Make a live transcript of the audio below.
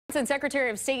And Secretary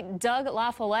of State Doug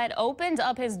La Follette opened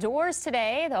up his doors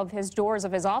today, of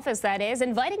his office, that is,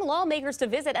 inviting lawmakers to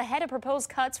visit ahead of proposed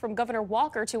cuts from Governor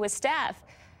Walker to his staff.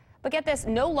 But get this,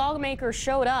 no lawmakers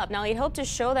showed up. Now, he'd hoped to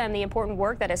show them the important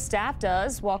work that his staff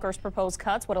does. Walker's proposed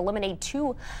cuts would eliminate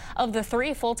 2 of the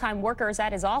 3 full-time workers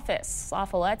at his office. La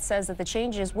Follette says that the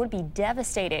changes would be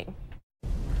devastating.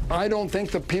 I don't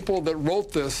think the people that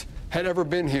wrote this had ever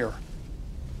been here.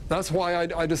 That's why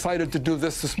I decided to do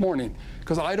this morning,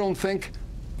 because I don't think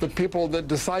the people that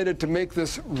decided to make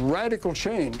this radical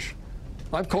change,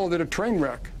 I've called it a train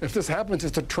wreck. If this happens,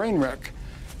 it's a train wreck,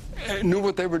 knew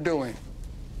what they were doing.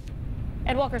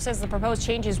 And Walker says the proposed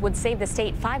changes would save the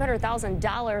state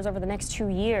 $500,000 over the next 2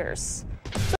 years.